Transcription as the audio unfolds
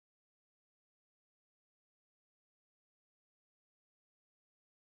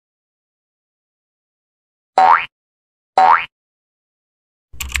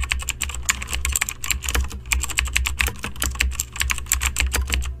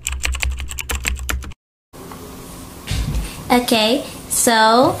Okay,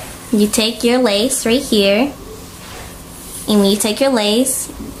 so you take your lace right here, and when you take your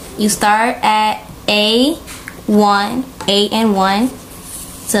lace, you start at A1, A and 1.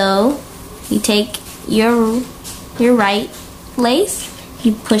 So you take your right lace,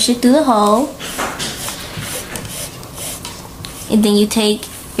 you push it through the hole, and then you take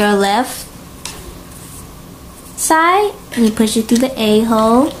your left side and you push it through the A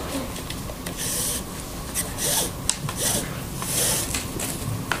hole.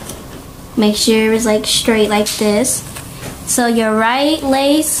 Make sure it's like straight like this. So your right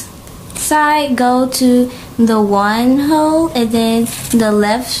lace side go to the 1 hole, and then the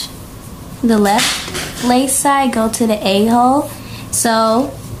left lace side go to the A hole.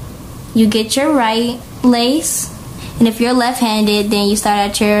 So you get your right lace, and if you're left-handed, then you start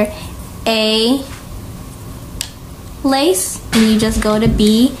at your A lace and you just go to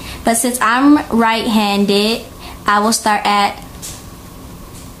B. But since I'm right-handed, I will start at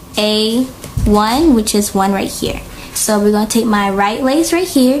A1, which is 1 right here. So we're going to take my right lace right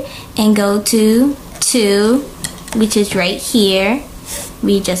here and go to 2, which is right here.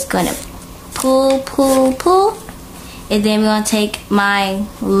 We just going to pull, pull, pull. And then we're going to take my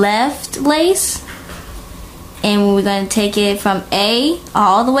left lace and we're going to take it from A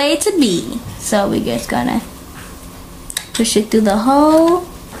all the way to B. So we're just going to push it through the hole.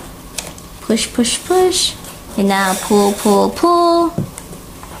 Push, push, push. And now pull, pull, pull.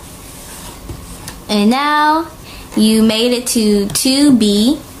 And now you made it to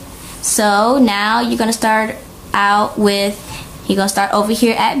 2B. So now you're going to start out with, you're going to start over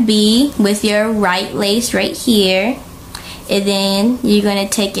here at B with your right lace right here. And then you're going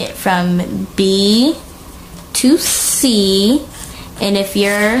to take it from B to C. And if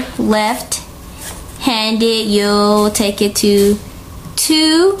you're left-handed, you'll take it to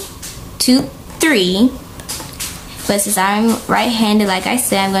 2 to 3. But since I'm right-handed, like I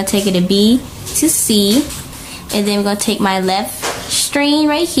said, I'm going to take it to B to C. And then we're going to take my left string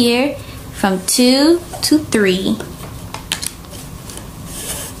right here from 2 to 3.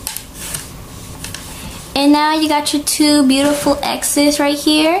 And now you got your 2 beautiful X's right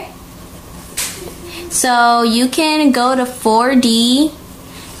here. So you can go to 4D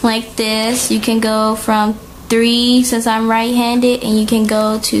like this. You can go from 3 since I'm right-handed, and you can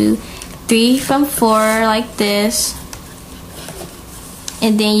go to 3 from 4 like this.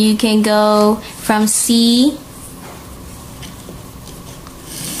 And then you can go from C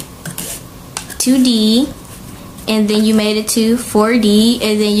to D, and then you made it to 4D,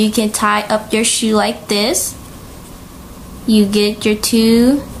 and then you can tie up your shoe like this. You get your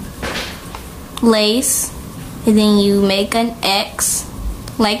 2 lace, and then you make an X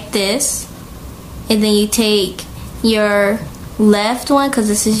like this, and then you take your left one, because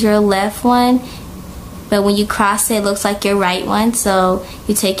this is your left one, but when you cross it, it looks like your right one. So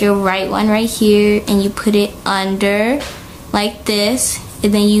you take your right one right here and you put it under like this,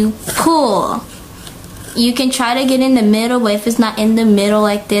 and then you pull. You can try to get in the middle, but if it's not in the middle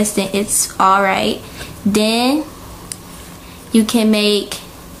like this, then it's alright. Then you can make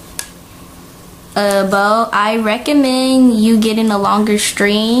a bow. I recommend you getting a longer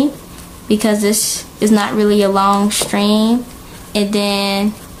string because this is not really a long string. And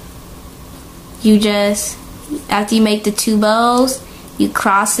then you just, after you make the 2 bows, you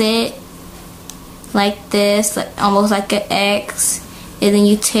cross it like this, almost like an X, and then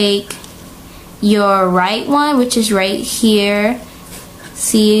you take your right one, which is right here.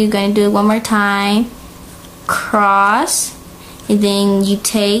 See, you're going to do it one more time. Cross, and then you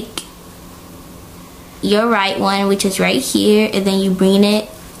take your right one, which is right here, and then you bring it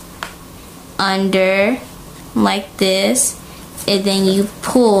under like this, and then you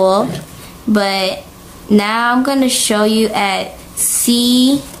pull. But now I'm going to show you at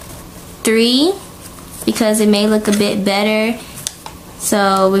C3 because it may look a bit better.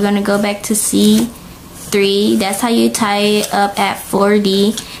 So we're going to go back to C3. That's how you tie it up at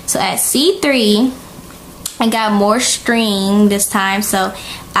 4D. So at C3, I got more string this time, so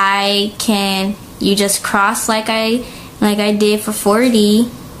you just cross like I did for 4D.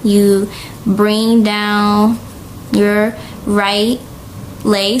 You bring down your right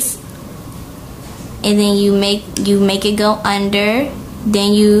lace, and then you make it go under.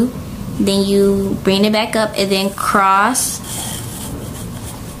 Then you bring it back up and then cross.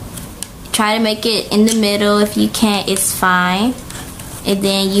 Try to make it in the middle. If you can't, it's fine. And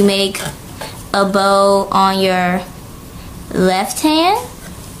then you make a bow on your left hand,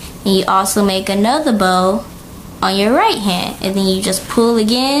 and you also make another bow on your right hand, and then you just pull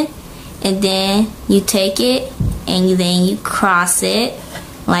again, and then you take it and then you cross it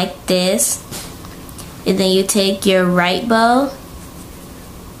like this, and then you take your right bow,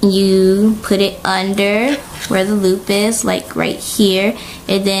 you put it under where the loop is, like right here,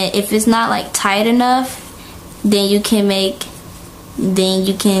 and then if it's not like tight enough, then you can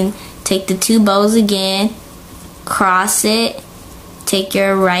take the two bows again, cross it, take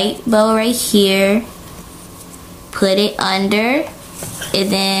your right bow right here, put it under, and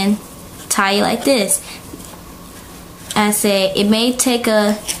then tie it like this. I say it may take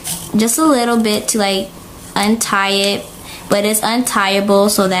just a little bit to like untie it, but it's untieable,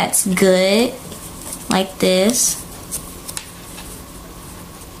 so that's good. Like this.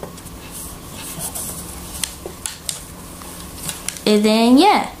 And then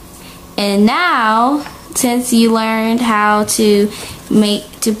yeah. And now, since you learned how to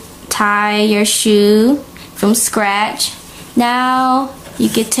tie your shoe from scratch, now you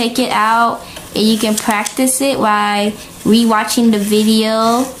can take it out and you can practice it while rewatching the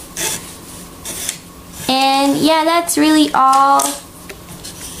video. And yeah, that's really all.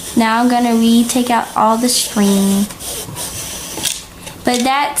 Now I'm gonna take out all the string. But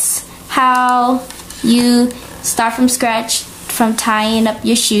that's how you start from scratch, from tying up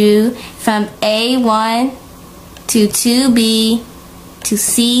your shoe from A1 to 2B to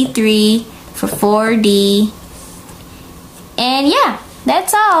C3 for 4D. And yeah,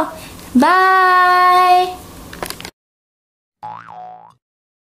 that's all. Bye!